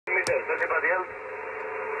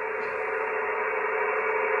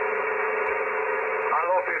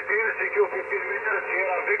CQ15 meters,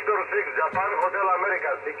 Sierra Victor 6, Japan Hotel America,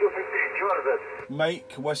 CQ15, Jordan.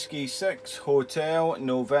 Mike Whiskey 6, Hotel,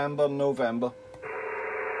 November, November.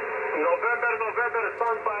 November,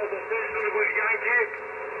 stand by the station with Yankee.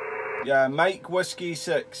 Yeah, Mike Whiskey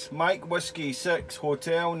 6, Mike Whiskey 6,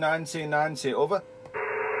 Hotel, Nancy, Nancy, over. Give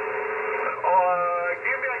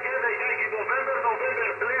me again the Yankee, November,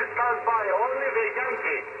 please stand by, only the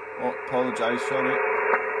Yankee. Oh, apologise, sorry.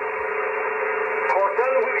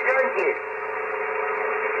 Hotel with Yankee.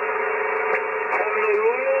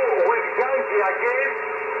 Honolulu with Yankee again.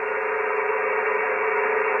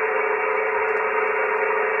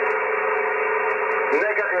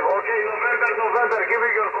 Negative. Okay, November, give me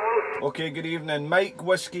your call. Okay, good evening. Mike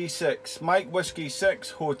Whiskey 6, Mike Whiskey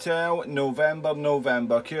 6, Hotel, November,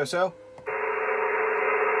 November. QSL?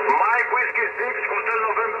 Mike Whiskey 6, Hotel,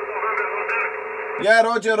 November, Hotel. Yeah,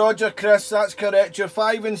 Roger, Chris, that's correct. You're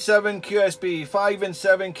 5 and 7 QSB, 5 and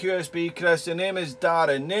 7 QSB, Chris. The name is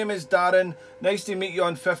Darren. Nice to meet you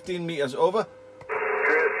on 15 metres, over.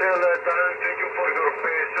 QSL, Darren, thank you for your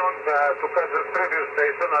patience. To cut the previous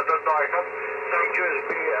station, I don't know, I have some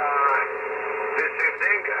QSB this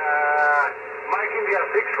evening. Mike India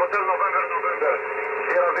 6, Hotel, November.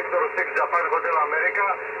 Sierra Victor 6, Japan Hotel America.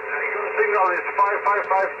 Your signal is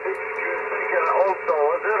 5556 QSB also,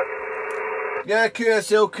 over. Yeah,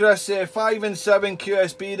 QSL, Chris, 5 and 7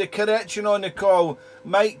 QSB. The correction on the call,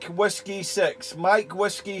 Mike Whiskey 6. Mike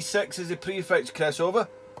Whiskey 6 is the prefix, Chris, over.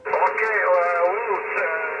 Okay, no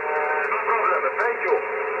problem, thank you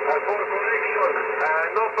for correction.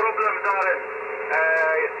 No problem, Darren.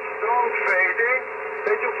 Strong fading.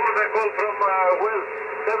 Thank you for the call from Will.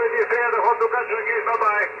 73 and hope to catch you again.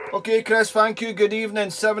 Bye-bye. Okay, Chris, thank you. Good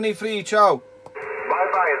evening. 73, ciao.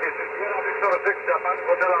 Bye-bye. This is Sierra Victor 6, Japan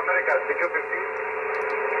Hotel America, CQ15.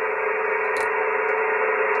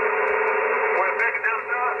 Quebec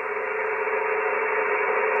Delta.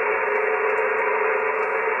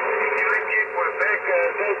 Yankee, Quebec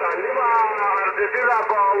Delta. Lima, Argentina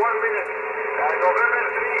for 1 minute. November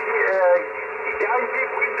 3, Yankee,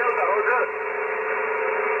 Queen Delta, Roger.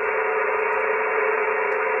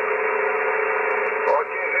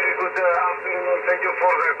 Okay, very good afternoon. Thank you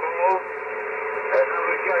for the call.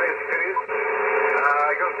 Number here is Chris.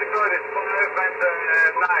 Your signal is 5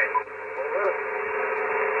 and 9. Over.